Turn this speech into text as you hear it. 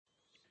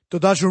Të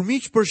dashur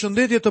miq,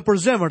 përshëndetje të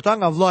përzemërta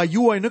nga vlla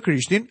juaj në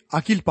Krishtin,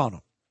 Akil Pano.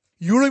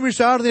 Ju uroj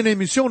mirëseardhje në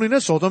emisionin e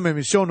sotëm,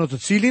 emision në të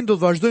cilin do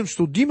të vazhdojmë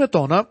studimet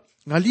tona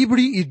nga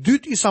libri i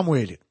dytë i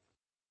Samuelit.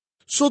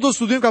 Sot do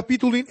studiojmë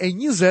kapitullin e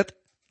 20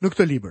 në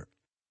këtë libër.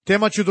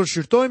 Temat që do të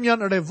shqyrtojmë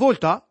janë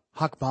revolta,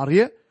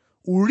 hakmarrje,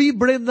 uri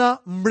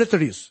brenda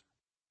mbretërisë,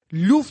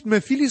 luftë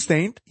me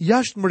filistejnët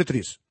jashtë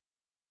mbretërisë.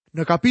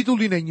 Në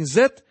kapitullin e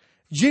 20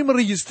 gjejmë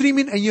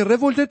regjistrimin e një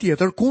revolte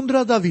tjetër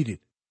kundra Davidit.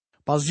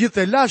 Pas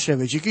gjithë të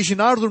lasheve që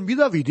kishin ardhur mbi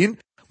Davidin,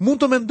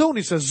 mund të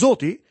mendoni se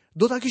Zoti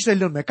do ta kishte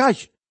lënë me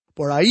kaq,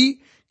 por ai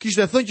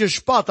kishte thënë që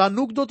shpata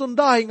nuk do të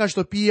ndahej nga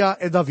shtëpia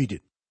e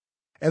Davidit.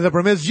 Edhe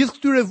përmes gjithë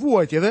këtyre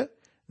vuajtjeve,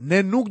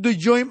 ne nuk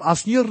dëgjojmë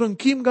asnjë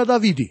rrënkim nga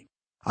Davidi.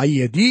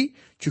 Ai e di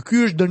që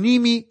ky është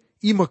dënimi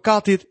i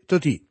mëkatit të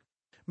tij.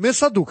 Me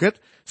sa duket,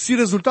 si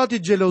rezultati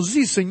i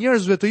xhelozisë së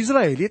njerëzve të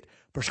Izraelit,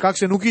 për shkak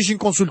se nuk ishin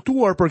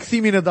konsultuar për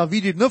kthimin e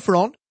Davidit në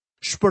front,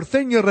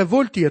 shpërthen një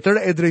revolt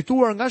tjetër e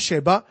drejtuar nga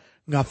Sheba,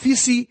 nga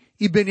fisi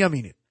i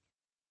Benjaminit.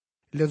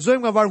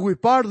 Lexojmë nga vargu i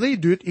parë dhe i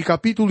dytë i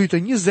kapitullit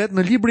të 20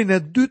 në librin e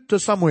dytë të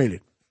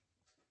Samuelit.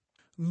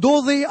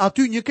 Ndodhej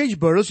aty një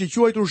keqbërës i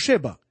quajtur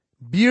Sheba,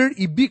 bir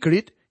i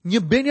Bikrit,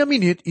 një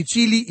Benjaminit i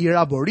cili i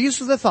ra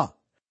Boris dhe tha: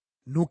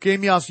 "Nuk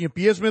kemi asnjë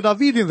pjesë me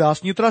Davidin dhe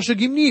asnjë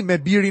trashëgimni me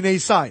birin e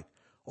Isait.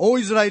 O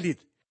Izraelit,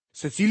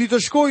 secili të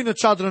shkojë në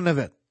çadrën e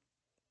vet."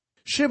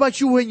 Sheba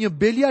quhej një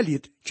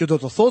Belialit, që do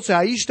të thotë se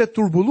ai ishte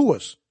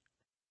turbullues.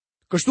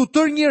 Kështu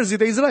tërë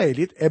njerëzit e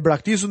Izraelit e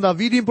braktisën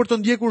Davidin për të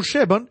ndjekur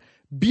Shebën,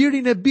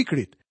 birin e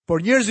Bikrit,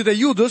 por njerëzit e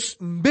Judës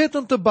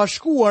mbetën të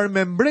bashkuar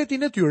me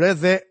mbretin e tyre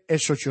dhe e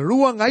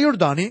shoqëruan nga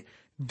Jordani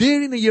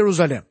deri në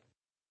Jeruzalem.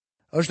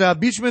 Është e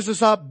habitshme se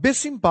sa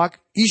besim pak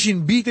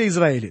ishin bijtë e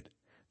Izraelit.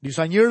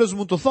 Disa njerëz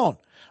mund të thonë,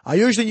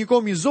 ajo ishte një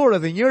kohë mizore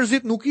dhe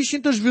njerëzit nuk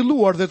ishin të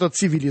zhvilluar dhe të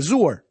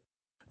civilizuar.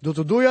 Do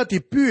të doja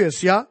t'i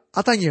pyesja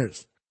ata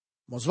njerëz: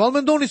 mos vallë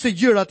mendoni se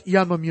gjërat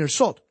janë më mirë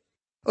sot.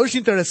 Është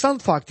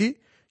interesant fakti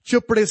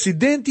që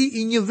presidenti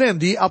i një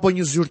vendi apo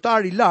një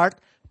zyrtar i lartë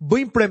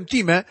bëjnë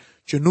premtime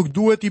që nuk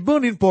duhet i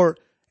bënin, por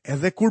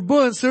edhe kur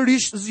bëhen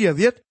sërish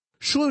zgjedhjet,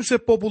 shohim se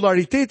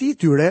populariteti i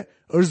tyre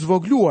është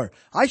zvogluar,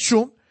 aq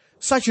shumë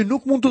sa që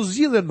nuk mund të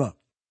zgjidhen më.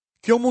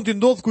 Kjo mund t'i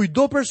ndodhë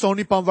kujdo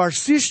personi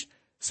pavarësisht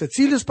se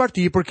cilës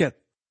parti i përket.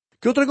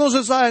 Kjo tregon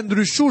se sa e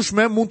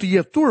ndryshueshme mund të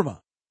jetë turma.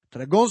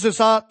 Tregon se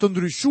sa të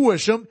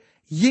ndryshueshëm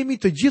jemi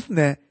të gjithë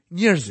ne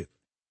njerëzit.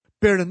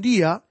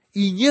 Perëndia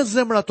i njeh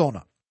zemrat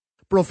tona.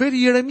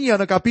 Profeti Jeremia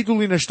në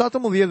kapitullin e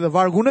 17 dhe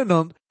vargun e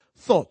 9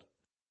 thot: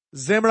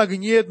 "Zemra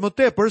gënjehet më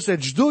tepër se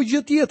çdo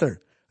gjë tjetër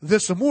dhe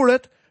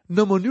sëmuret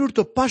në mënyrë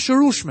të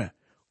pashërueshme.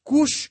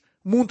 Kush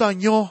mund ta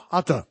njohë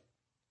atë?"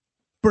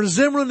 Për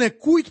zemrën e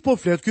kujt po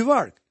flet ky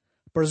varg?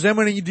 Për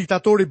zemrën e një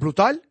diktatori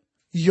brutal?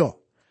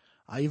 Jo.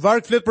 Ai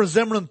varg flet për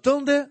zemrën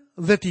tënde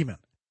dhe timen.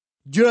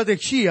 Gjërat e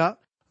këqija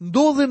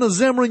ndodhen në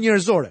zemrën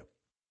njerëzore.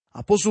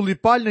 Apostulli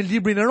Paul në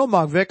librin e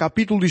Romakëve,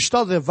 kapitulli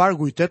 7 dhe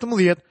vargu i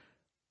 18,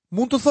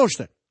 mund të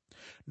thoshte: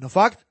 "Në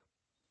fakt,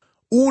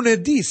 unë e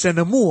di se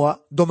në mua,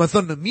 do me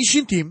thënë në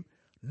mishin tim,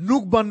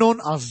 nuk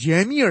banon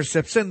asgjë e mirë,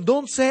 sepse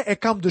ndonë se e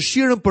kam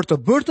dëshirën për të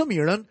bërë të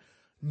mirën,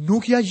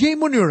 nuk ja gjej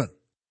mënyrën."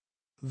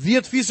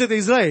 10 fiset e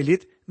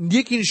Izraelit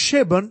ndjekin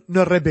Shebën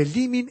në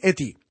rebelimin e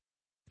tij.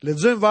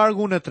 Lexojmë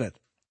vargun e 3.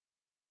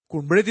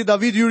 Kur mbreti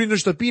David hyri në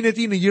shtëpinë e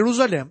tij në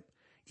Jeruzalem,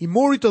 i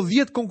mori të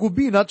 10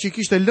 konkubinat që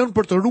kishte lënë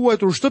për të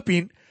ruajtur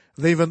shtëpinë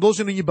dhe i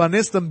vendosi në një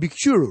banesë të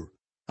mbikëqyrur.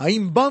 Ai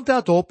mbante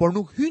ato, por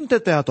nuk hynte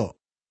te ato.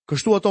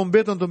 Kështu ato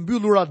mbetën të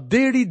mbyllura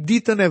deri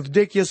ditën e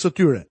vdekjes së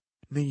tyre,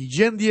 në një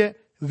gjendje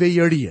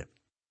vejërie.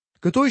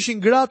 Këto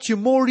ishin gratë që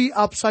mori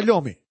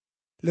Absalomi.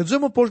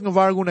 Lexojmë poshtë në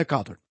vargun e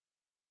 4.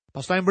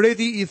 Pastaj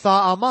mbreti i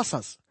tha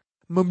Amasas: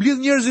 "Më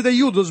mblidh njerëzit e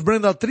Judës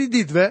brenda 3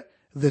 ditëve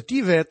dhe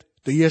ti vet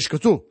të jesh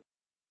këtu."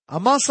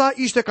 Amasa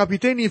ishte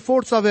kapiteni i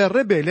forcave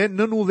rebele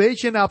në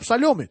udhëheqjen e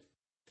Absalomit.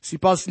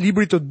 Sipas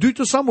librit të 2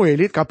 të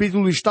Samuelit,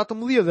 kapitulli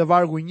 17 dhe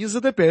vargu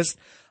 25,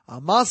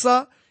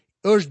 Amasa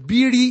është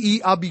biri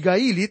i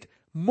Abigailit,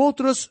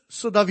 motrës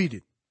së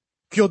Davidit.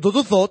 Kjo do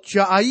të thotë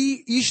që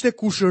ai ishte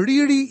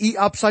kushëriri i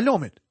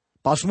Absalomit.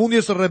 Pas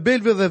mundjes së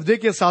rebelëve dhe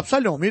vdekjes së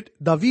Absalomit,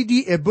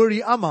 Davidi e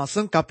bëri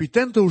Amasën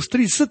kapiten të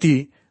ushtrisë së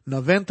tij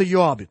në vend të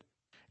Joabit.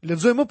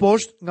 Lexojmë më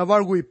poshtë nga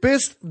vargu i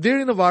 5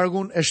 deri në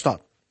vargun e 7.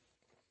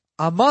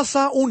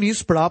 Amasa u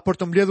nis pra për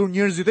të mbledhur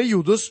njerëzit e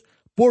Judës,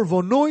 por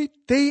vonoi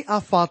tej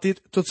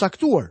afatit të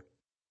caktuar.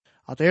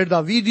 Atëherë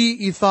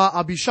Davidi i tha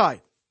Abishajt: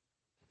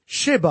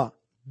 "Sheba,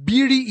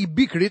 biri i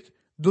Bikrit,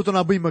 do të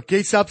na bëjë më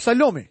keq se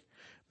Absalomi.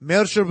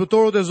 Merr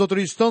shërbëtorët e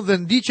zotërisë tënde dhe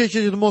ndiqe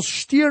që të mos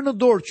shtirë në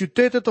dorë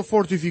qytete të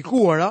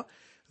fortifikuara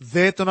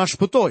dhe të na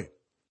shpëtoj."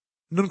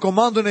 Nën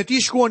komandën e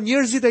tij shkuan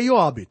njerëzit e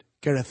Joabit,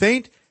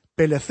 Kerethejt,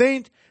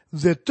 Pelethejt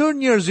dhe tërë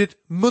njerëzit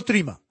më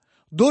trima.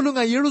 Dolu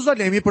nga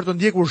Jeruzalemi për të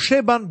ndjekur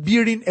Sheban,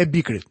 birin e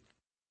Bikrit.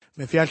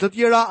 Me fjalë të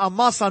tjera,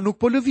 Amasa nuk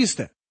po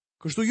lëvizte.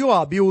 Kështu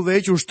Joabi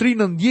udhëheqi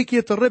ushtrinë në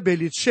ndjekje të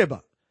rebelit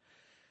Sheba.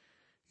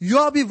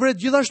 Joabi vret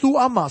gjithashtu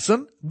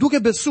Amasën, duke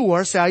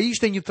besuar se ai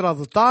ishte një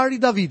tradhëtar i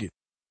Davidit.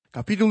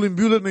 Kapitulli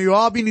mbyllet me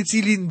Joabin i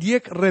cili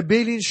ndjek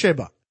rebelin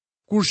Sheba.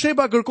 Kur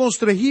Sheba kërkon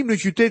strehim në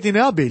qytetin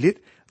e Abelit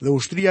dhe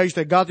ushtria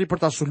ishte gati për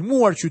ta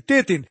sulmuar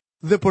qytetin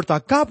dhe për ta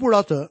kapur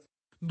atë,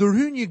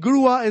 ndërhyn një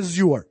grua e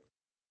zgjuar.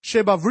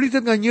 Sheba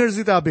vritet nga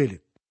njerëzit e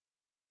Abelit.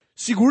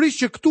 Sigurisht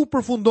që këtu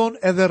përfundon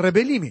edhe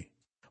rebelimi,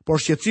 por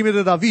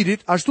shqetësimet e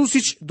Davidit, ashtu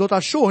siç do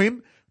ta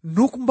shohim,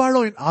 nuk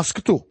mbarojnë as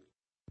këtu.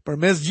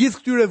 Përmes gjithë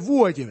këtyre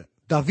vuajtjeve,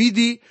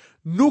 Davidi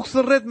nuk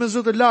thërret me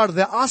zë të lartë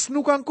dhe as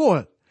nuk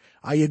ankohet.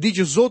 Ai e di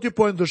që Zoti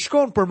po e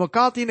ndëshkon për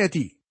mëkatin e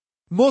tij.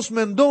 Mos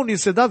mendoni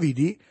se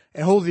Davidi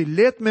e hodhi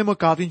lehtë me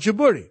mëkatin që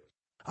bëri.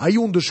 Ai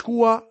u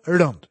ndëshkua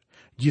rënd.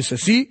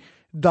 Gjithsesi,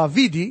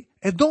 Davidi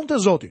e donte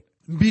Zotin.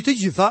 Mbi të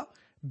gjitha,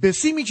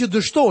 besimi që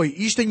dështoi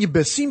ishte një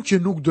besim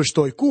që nuk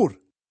dështoi kurrë.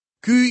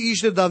 Ky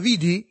ishte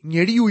Davidi,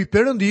 njeriu i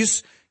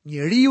Perëndis,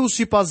 njeriu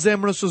sipas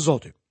zemrës së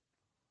Zotit.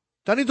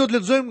 Tani do të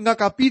lexojmë nga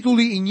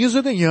kapitulli i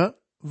 21,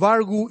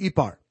 vargu i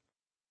parë.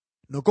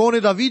 Në kohën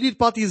e Davidit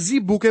pati zi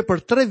buke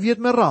për 3 vjet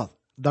me radhë.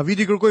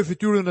 Davidi kërkoi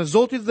fytyrën e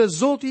Zotit dhe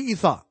Zoti i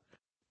tha: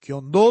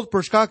 "Kjo ndodh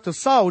për shkak të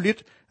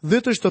Saulit dhe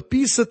të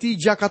shtëpisë së tij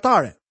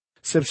gjakatare,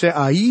 sepse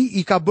ai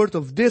i ka bërë të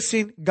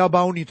vdesin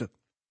Gabaonitët."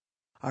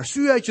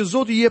 Arsyeja që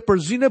Zoti jep për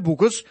zinë e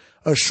bukës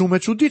është shumë e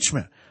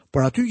çuditshme,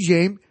 por aty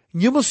gjejmë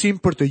një mësim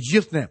për të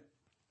gjithë ne.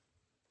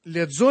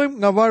 Lexojmë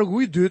nga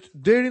vargu i 2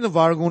 deri në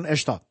vargun e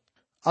 7.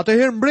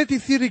 Atëherë mbreti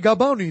thirri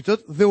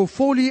Gabaonitët dhe u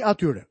foli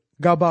atyre.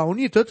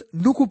 Gabaonitët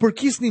nuk u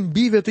përkisnin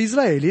bijve të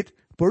Izraelit,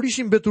 por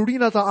ishin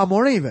beturinat e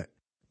Amorejve.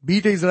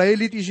 Bijtë e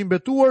Izraelit ishin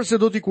betuar se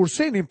do t'i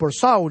kursenin, por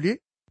Sauli,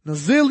 në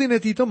zellin e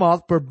tij të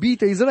madh për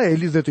bijtë e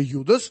Izraelit dhe të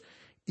Judës,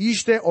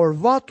 ishte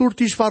orvatur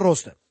t'i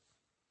shfarroste.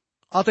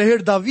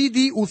 Atëherë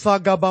Davidi u tha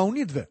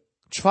Gabaonitëve: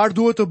 "Çfarë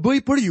duhet të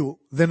bëj për ju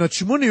dhe në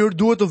ç'më mënyrë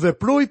duhet të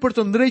veproj për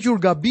të ndrequr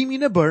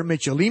gabimin e bërë me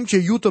qëllim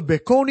që ju të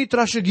bekoni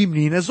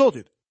trashëgiminë e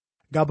Zotit?"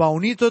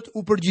 Gabaonitët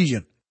u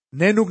përgjigjen: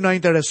 "Ne nuk na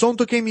intereson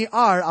të kemi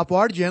ar apo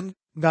argjend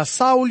nga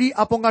Sauli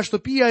apo nga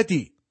shtëpia e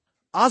tij.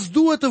 As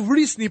duhet të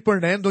vrisni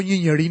për ne ndonjë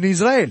njeri në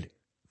Izrael."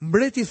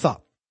 Mbreti tha: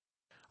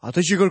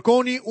 "Atë që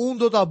kërkoni unë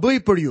do ta bëj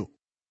për ju."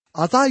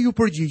 Ata ju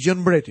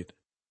përgjigjen mbretit: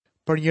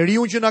 "Për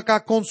njeriu që na ka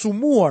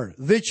konsumuar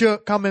dhe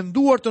që ka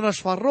menduar të na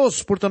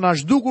shfarros për të na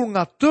zhdukur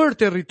nga tërë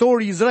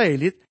territori i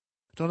Izraelit,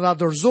 të na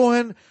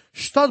dorëzohen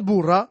 7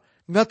 burra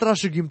nga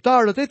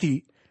trashëgimtarët e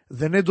tij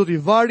dhe ne do t'i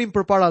varim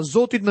përpara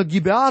Zotit në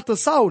Gibeat të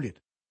Saulit,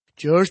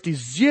 që është i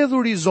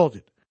zgjedhur i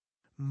Zotit."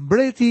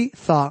 Mbreti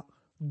tha: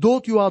 "Do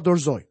t'ju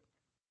adorzoj."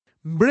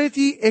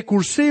 Mbreti e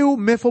kurseu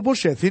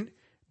Mefoboshethin,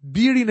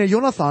 birin e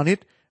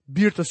Jonathanit,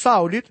 bir të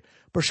Saulit,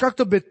 për shkak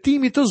të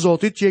betimit të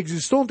Zotit që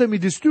ekzistonte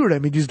midis tyre,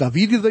 midis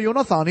Davidit dhe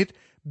Jonathanit,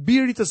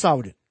 birit të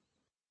Saulit.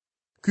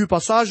 Ky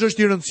pasazh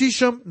është i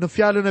rëndësishëm në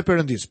fjalën e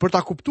Perëndis. Për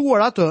ta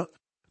kuptuar atë,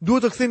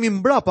 duhet të kthehemi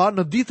mbrapa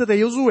në ditët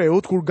e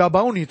Josueut, kur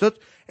Gabaonitët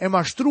e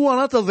mashtruan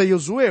atë dhe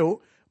Josue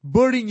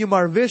bëri një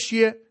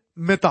marrëveshje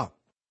me ta.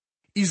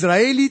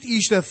 Izraelit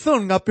ishte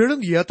thënë nga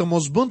Perëndia të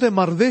mos bënte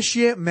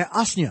marrëveshje me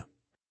asnjë.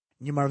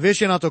 Një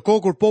marrëveshje në atë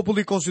kohë kur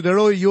populli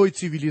konsideroi jo i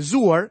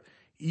civilizuar,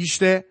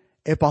 ishte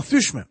e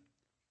pathyeshme.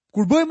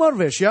 Kur bëhej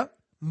marrëveshja,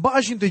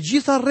 mbaheshin të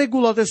gjitha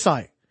rregullat e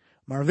saj.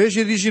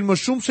 Marrëveshjet ishin më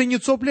shumë se një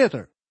copë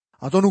letër.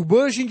 Ato nuk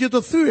bëheshin që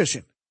të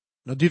thyeshin.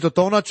 Në ditët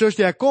tona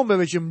çështja e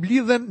kombeve që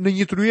mblidhen në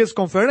një tryezë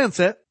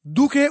konference,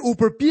 duke u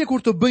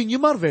përpjekur të bëjë një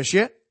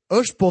marrëveshje,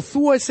 është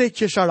pothuajse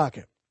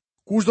qesharake.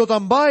 Kush do ta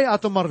mbajë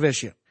atë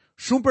marrëveshje?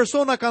 Shumë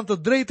persona kanë të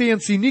drejtë të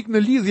jenë cinik në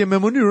lidhje me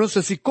mënyrën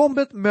se si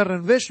kombet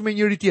merren vesh me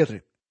njëri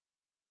tjetrin.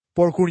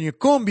 Por kur një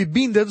komb i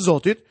bindet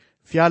Zotit,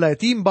 fjala e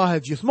tij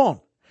mbahet gjithmonë.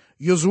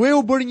 Josue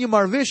u bëri një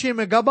marrëveshje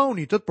me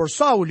Gabaonitët, por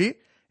Sauli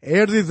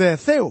erdhi dhe e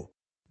theu.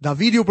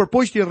 Davidi u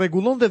përpoq të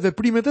rregullonte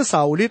veprimet e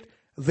Saulit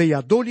dhe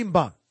ja doli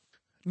mban.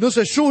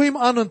 Nëse shohim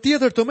anën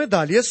tjetër të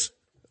medaljes,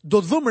 do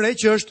të vëmë re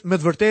që është me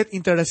të vërtet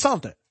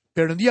interesante.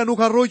 Perëndia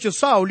nuk harroi që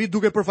Sauli,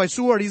 duke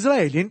përfaqësuar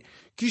Izraelin,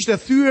 kishte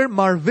thyer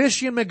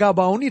marrëveshjen me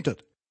Gabaonitët.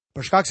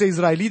 Për shkak se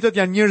izraelitët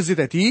janë njerëzit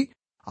e tij,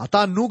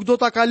 ata nuk do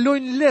ta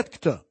kalojnë lehtë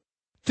këtë.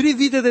 3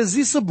 vitet e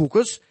zisë së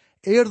bukës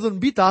erdhën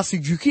mbi ta si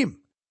gjykim.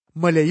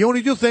 Më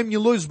lejoni t'ju them një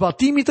lloj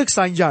zbatimi të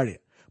kësaj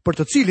ngjarje, për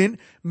të cilin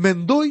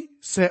mendoj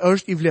se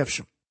është i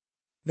vlefshëm.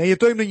 Ne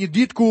jetojmë në një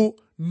ditë ku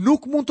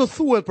nuk mund të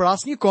thuhet për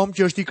asnjë kom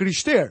që është i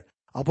krishterë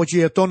apo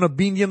që jeton në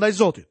bindje ndaj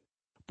Zotit.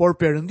 Por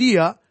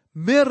Perëndia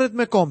merret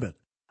me kombet.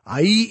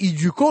 Ai i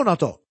gjykon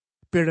ato.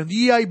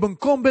 Perëndia i bën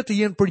kombet të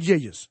jenë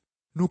përgjegjës.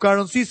 Nuk ka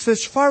rëndësi se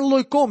çfarë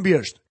lloj kombi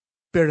është.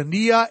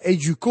 Perëndia e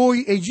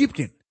gjykoi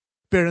Egjiptin.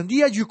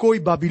 Perëndia gjykoi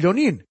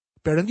Babilonin.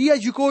 Perëndia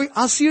gjykoi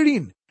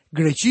Asirin,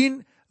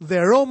 Greqin dhe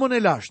Romën e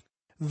lashtë.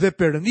 Dhe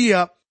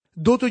Perëndia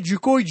do të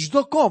gjykojë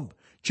çdo komb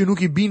që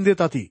nuk i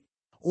bindet atij.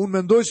 Unë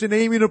mendoj se ne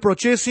jemi në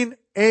procesin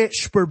e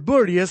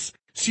shpërbërjes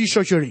si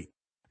shoqëri.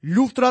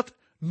 Luftrat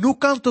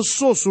nuk kanë të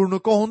sosur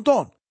në kohën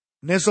tonë.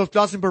 Ne sot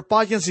flasim për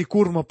paqen si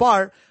kurrë më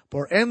parë,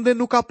 por ende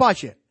nuk ka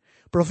paqe.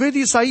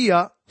 Profeti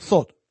Isaia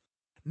thot: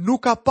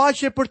 "Nuk ka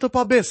paqe për të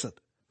pabesët",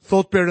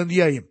 thot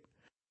Perëndia im.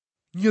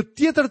 Një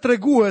tjetër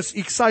tregues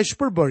i kësaj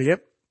shpërbërje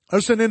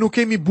është se ne nuk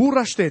kemi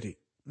burra shteti.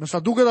 Në sa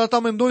duket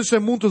ata mendojnë se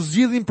mund të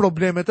zgjidhin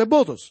problemet e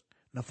botës.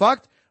 Në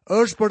fakt,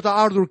 është për të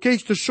ardhur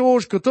keq të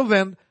shohësh këtë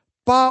vend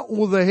pa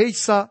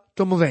udhëheqësa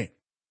të mëdhenj.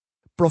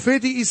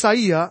 Profeti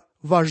Isaia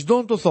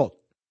vazhdon të thotë: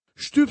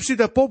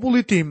 "Shtypësit e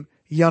popullit tim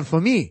janë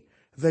fëmijë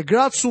dhe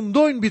gratë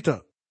sundojnë mbi të.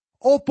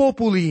 O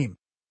populli im,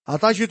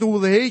 ata që të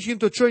udhëheqin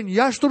të çojnë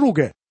jashtë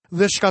rruge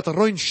dhe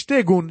shkatërrojnë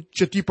shtegun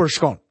që ti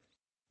përshkon."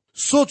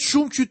 Sot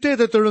shumë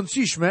qytete të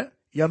rëndësishme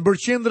janë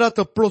bërë qendra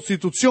të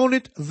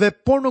prostitucionit dhe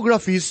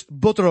pornografisë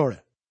botërore.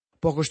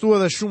 Po kështu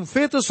edhe shumë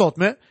fe të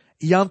sotme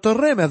janë të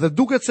rreme dhe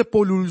duket se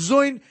po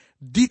lulëzojnë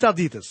dita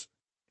ditës.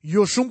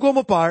 Jo shumë kohë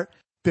më parë,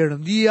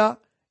 Perëndia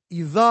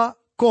i dha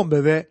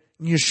kombeve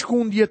një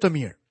shkundje të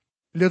mirë.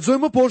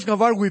 Lexojmë më poshtë nga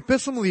vargu i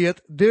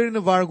 15 deri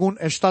në vargun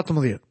e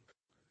 17.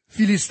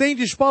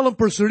 Filistejnët i shpallën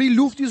përsëri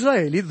luftë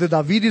Izraelit dhe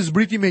Davidi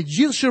zbriti me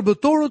gjithë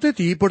shërbëtorët e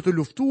tij për të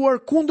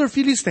luftuar kundër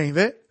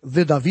filistejnëve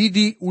dhe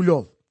Davidi u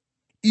lodh.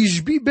 I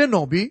zhbi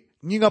Benobi,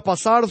 një nga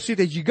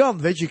pasardhësit e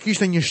gjigantëve që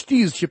kishte një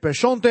shtizë që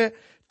peshonte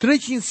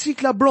 300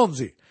 sikla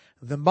bronzi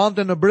dhe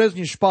mbante në brez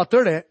një shpatë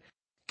të re,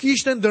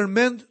 kishte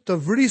ndërmend të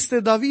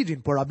vriste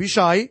Davidin, por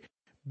Abishai,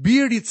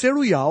 biri i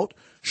Cerujaut,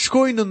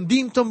 shkoi në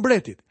ndihmë të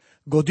mbretit,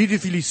 goditi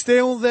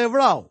Filisteun dhe e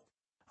vrau.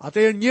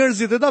 Atëherë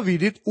njerëzit e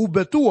Davidit u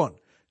betuan: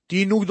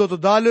 "Ti nuk do të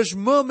dalësh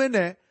më me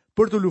ne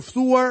për të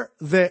luftuar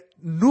dhe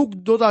nuk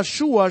do ta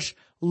shuash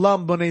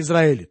llambën e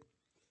Izraelit."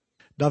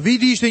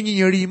 Davidi ishte një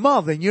njeri i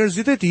madh dhe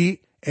njerëzit e tij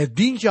e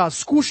dinë që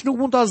askush nuk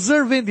mund ta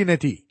zërë vendin e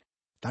tij.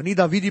 Tani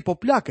Davidi po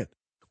plaket.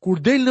 Kur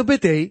del në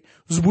betejë,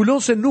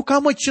 zbulon se nuk ka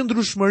më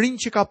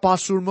qëndrueshmërinë që ka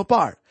pasur më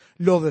parë.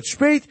 Lodhet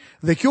shpejt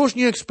dhe kjo është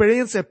një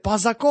eksperiencë e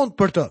pazakontë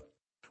për të.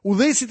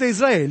 Udhëheqësit e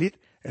Izraelit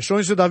e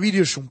shohin se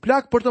Davidi është shumë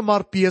plak për të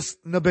marrë pjesë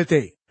në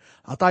betejë.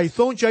 Ata i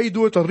thonë që ai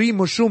duhet të rrijë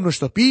më shumë në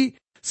shtëpi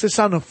se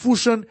sa në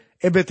fushën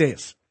e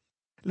betejës.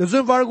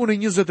 Lexojmë vargun e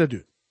 22.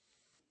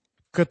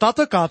 Këta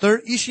të katër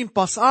ishin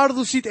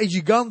pasardhësit e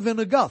gjigantëve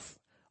në Gath.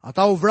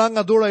 Ata u vran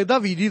nga dora e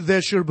Davidit dhe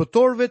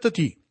shërbëtorëve të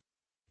tij.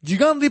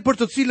 Giganti për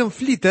të cilën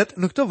flitet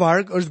në këtë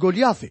varg është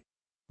Goliathi.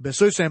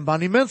 Besoj se e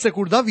mbani mend se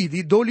kur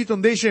Davidi doli të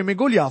ndeshej me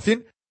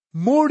Goliathin,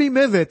 mori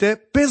me vete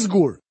 5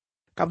 gur.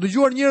 Kam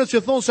dëgjuar njerëz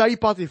që thonë se ai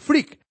pati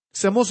frikë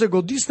se mos e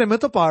godiste me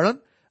të parën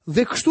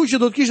dhe kështu që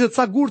do të kishte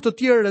ca gur të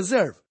tjerë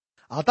rezervë.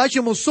 Ata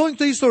që mësojnë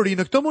këtë histori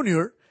në këtë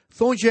mënyrë,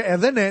 thonë që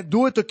edhe ne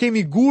duhet të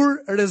kemi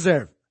gur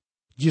rezervë.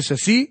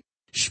 Gjithsesi,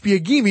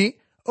 shpjegimi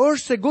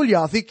është se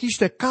Goliathi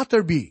kishte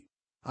 4 bij.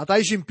 Ata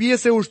ishin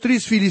pjesë e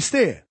ushtrisë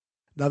filistee.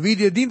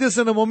 Davidi e dinte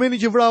se në momentin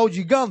që vrau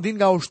gigantin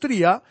nga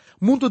ushtria,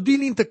 mund të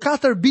dilnin të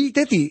 4 bijt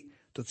e tij,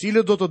 të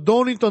cilët do të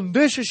donin të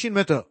ndesheshin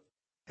me të.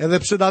 Edhe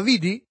pse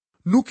Davidi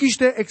nuk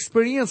kishte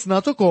eksperiencë në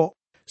atë kohë,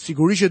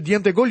 sigurisht që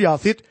djemtë e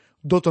Goliathit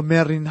do të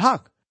merrin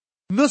hak.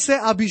 Nëse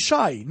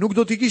Abishai nuk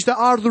do t'i kishte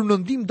ardhur në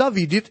ndihmë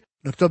Davidit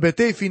në këtë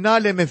betejë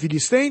finale me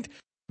filistejnët,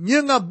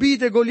 një nga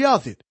bijt e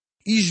Goliathit,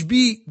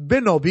 Ishbi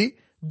Benobi,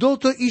 do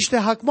të ishte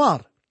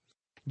hakmarr.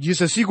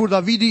 Gjithsesi kur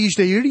Davidi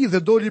ishte i ri dhe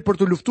doli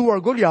për të luftuar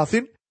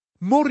Goliathin,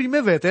 morri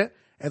me vete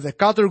edhe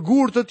 4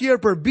 gur të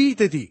tjerë për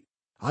bijt e tij.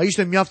 Ai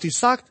ishte mjaft i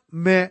saktë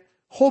me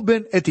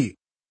hoben e tij.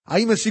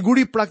 Ai me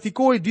siguri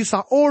praktikoi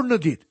disa orë në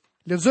ditë.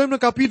 Lexojmë në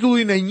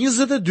kapitullin e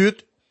 22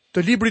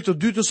 të librit të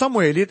 2 të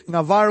Samuelit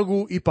nga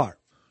vargu i parë.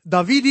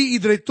 Davidi i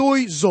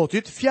drejtoi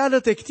Zotit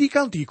fjalët e këtij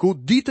kantiku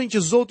ditën që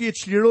Zoti e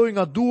çliroi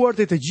nga duart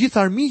e të gjithë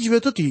armiqve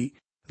të tij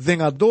dhe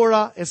nga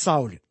dora e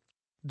Saulit.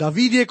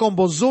 Davidi e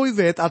kompozoi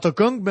vetë atë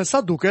këngë me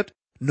sa duket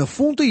në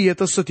fund të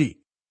jetës së tij.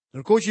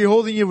 Ndërkohë që i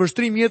hodhi një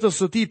vështrim jetës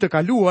së tij të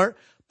kaluar,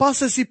 pas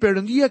se si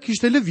Perëndia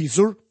kishte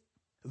lëvizur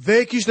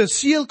dhe e kishte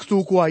sjell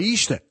këtu ku ai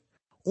ishte.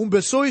 Unë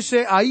besoj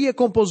se ai e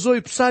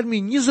kompozoi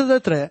Psalmin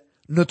 23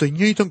 në të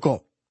njëjtën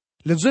kohë.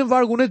 Lexojmë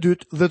vargun e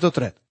 2 dhe të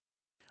 3.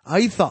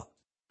 Ai tha: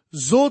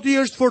 Zoti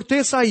është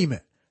fortesa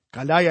ime,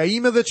 kalaja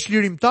ime dhe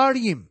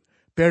çlirimtari im,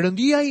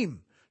 Perëndia im,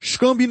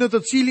 shkëmbi në të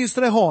cilin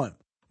strehohem,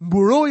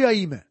 mburoja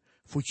ime,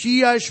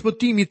 fuqia e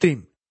shpëtimit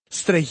tim,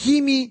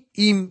 strehimi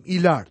im i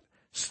lartë,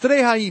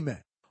 streha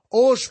ime,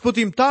 o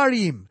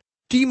shpëtimtari im,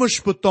 ti më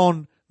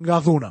shpëton nga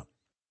dhuna.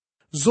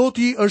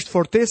 Zoti është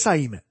fortesa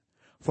ime.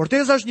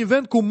 Fortesa është një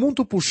vend ku mund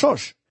të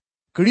pushosh.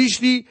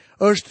 Krishti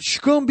është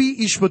shkëmbi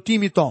i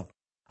shpëtimit ton.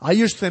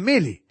 Ai është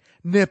themeli,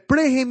 ne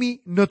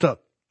prehemi në të.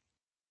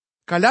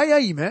 Kalaja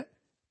ime,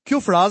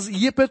 kjo frazë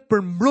jepet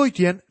për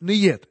mbrojtjen në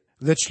jetë,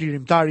 dhe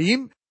çlirimtari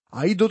im,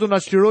 ai do të na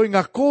çlirojë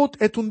nga kohët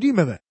e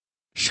tundimeve.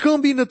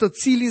 Shkëmbi në të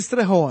cilin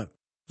strehohem.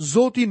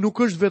 Zoti nuk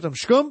është vetëm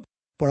shkëmb,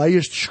 por ai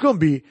është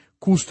shkëmbi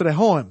ku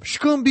strehohem,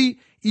 shkëmbi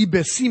i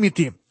besimit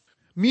tim.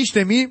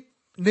 Miqtë mi,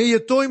 ne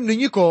jetojmë në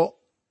një kohë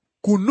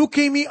ku nuk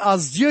kemi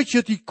asgjë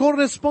që t'i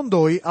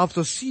korrespondojë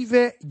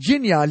aftësive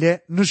gjeniale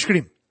në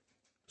shkrim.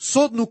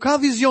 Sot nuk ka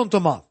vizion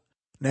të madh.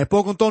 Në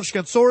epokën tonë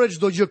shkencore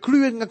çdo gjë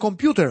kryhet nga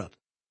kompjuterat.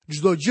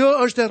 Çdo gjë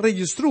është e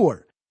regjistruar.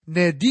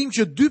 Ne e dimë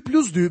që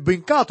 2+2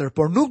 bëjnë 4,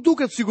 por nuk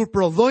duket sikur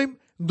prodhojmë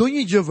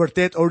ndonjë gjë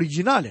vërtet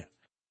origjinale.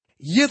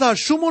 Jeta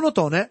është shumë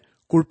monotone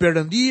kur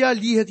Perëndia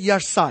lihet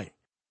jashtë saj.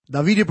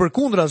 Davidi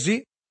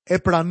përkundrazi e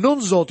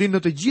pranon Zotin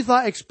në të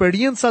gjitha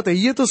eksperiencat e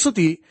jetës së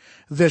tij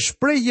dhe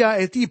shprehja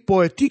e tij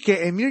poetike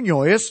e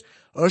mirënjohjes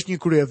është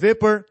një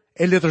kryevepër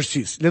e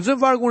letërsisë.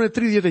 Lexojmë vargun e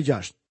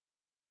 36.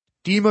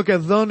 Ti më ke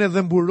dhënë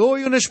edhe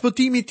mburojën e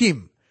shpëtimit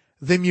tim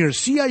dhe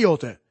mirësia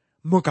jote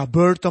më ka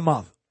bërë të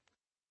madh.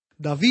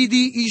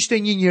 Davidi ishte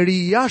një njeri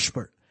i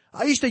ashpër,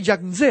 a ishte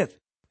gjak nxehtë,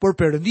 por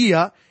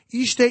Perëndia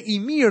ishte i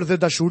mirë dhe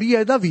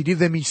dashuria e Davidit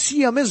dhe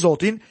miqësia me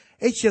Zotin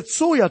e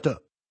qetësoi atë.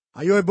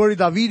 Ajo e bëri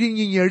Davidin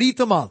një njeri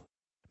të madh.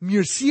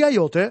 Mirësia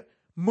jote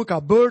më ka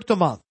bërë të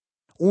madh.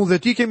 Unë dhe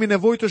ti kemi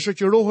nevojë të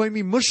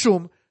shoqërohemi më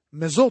shumë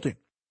me Zotin.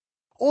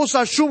 O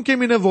sa shumë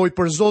kemi nevojë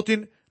për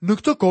Zotin në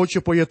këtë kohë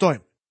që po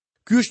jetojmë.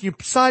 Ky është një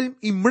psalm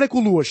i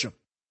mrekullueshëm.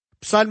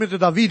 Psalmet e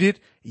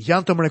Davidit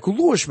janë të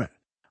mrekullueshme.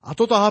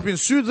 Ato të hapin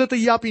sytë dhe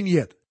të japin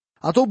jetë.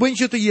 Ato bëjnë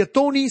që të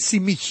jetoni si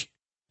miq.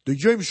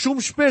 Dëgjojmë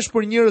shumë shpesh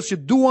për njerëz që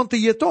duan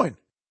të jetojnë.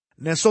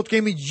 Ne sot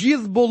kemi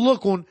gjithë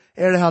bollëkun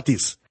e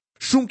rehatis.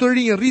 Shumë të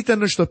rinj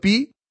rriten në shtëpi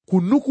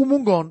ku nuk u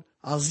mungon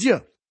asgjë.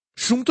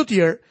 Shumë të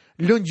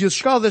tjerë lënë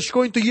gjithçka dhe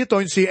shkojnë të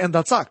jetojnë si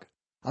endacak.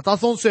 Ata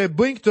thonë se e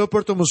bëjnë këtë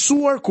për të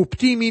mësuar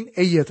kuptimin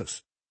e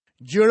jetës.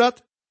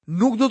 Gjërat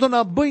nuk do të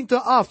na bëjnë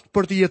të aftë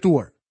për të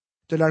jetuar.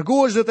 Të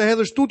largohesh dhe të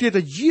hedhësh tutje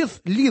të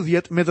gjithë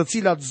lidhjet me të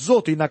cilat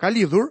Zoti na ka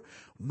lidhur,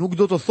 nuk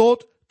do të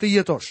thotë të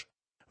jetosh.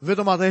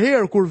 Vetëm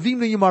atëherë kur vim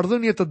në një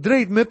marrëdhënie të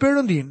drejtë me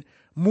Perëndin,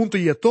 mund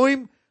të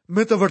jetojmë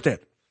me të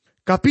vërtetë.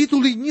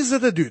 Kapitulli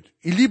 22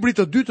 i librit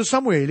të 2 të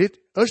Samuelit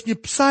është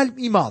një psalm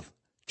i madh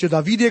që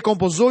Davidi e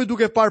kompozoi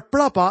duke parë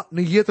prapa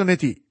në jetën e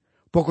tij.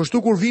 Po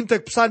kështu kur vim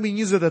tek psalmi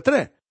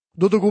 23,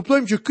 do të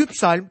kuptojmë që ky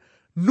psalm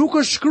nuk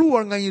është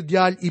shkruar nga një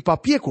djalë i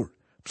papjekur.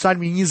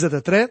 Psalmi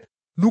 23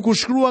 nuk u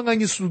shkrua nga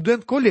një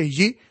student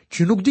kolegji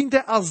që nuk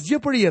dinte asgjë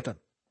për jetën.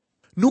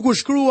 Nuk u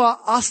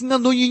shkrua as nga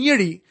ndonjë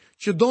njeri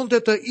që donte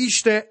të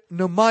ishte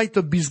në majë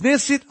të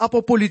biznesit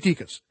apo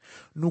politikës.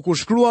 Nuk u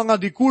shkrua nga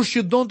dikush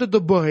që donte të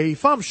bëhej i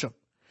famshëm.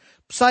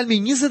 Psalmi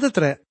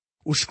 23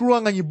 u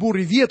shkrua nga një burr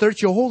i vjetër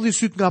që hodhi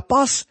syt nga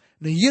pas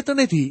në jetën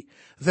e tij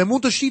dhe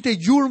mund të shitej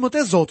gjurmët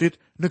e Zotit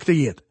në këtë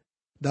jetë.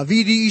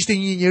 Davidi ishte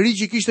një njeri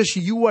që kishte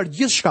shijuar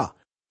gjithçka.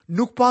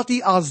 Nuk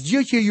pati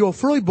asgjë që i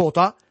ofroi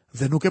bota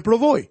dhe nuk e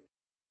provoi.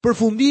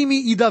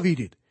 Përfundimi i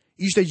Davidit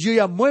ishte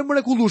gjëja më e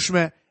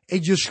mrekullueshme e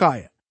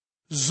gjithçkaje.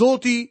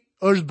 Zoti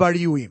është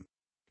bariu im.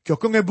 Kjo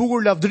këngë e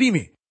bukur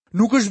lavdërimi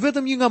nuk është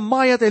vetëm një nga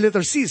majat e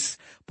letërsisë,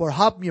 por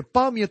hap një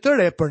pamje të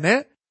re për ne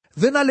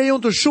dhe na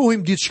lejon të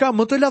shohim diçka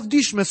më të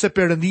lavdishme se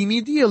perëndimi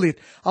i diellit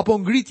apo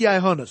ngritja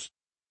e hënës.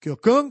 Kjo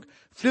këngë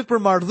flet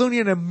për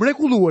marrëdhënien e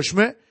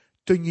mrekullueshme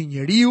të një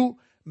njeriu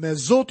me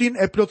Zotin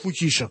e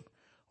plotfuqishëm.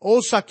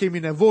 O sa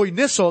kemi nevojë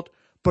ne sot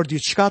për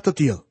diçka të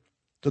tillë.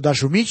 Të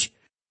dashur miq,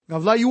 nga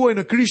vllai juaj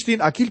në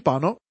Krishtin Akil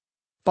Pano,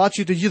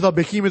 paçi të gjitha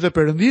bekimet e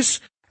Perëndis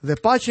dhe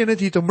paqen e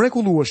tij të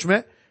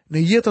mrekullueshme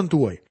në jetën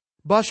tuaj.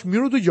 Bashkë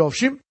miru të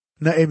gjofshim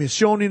në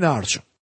emisionin e ardhshëm.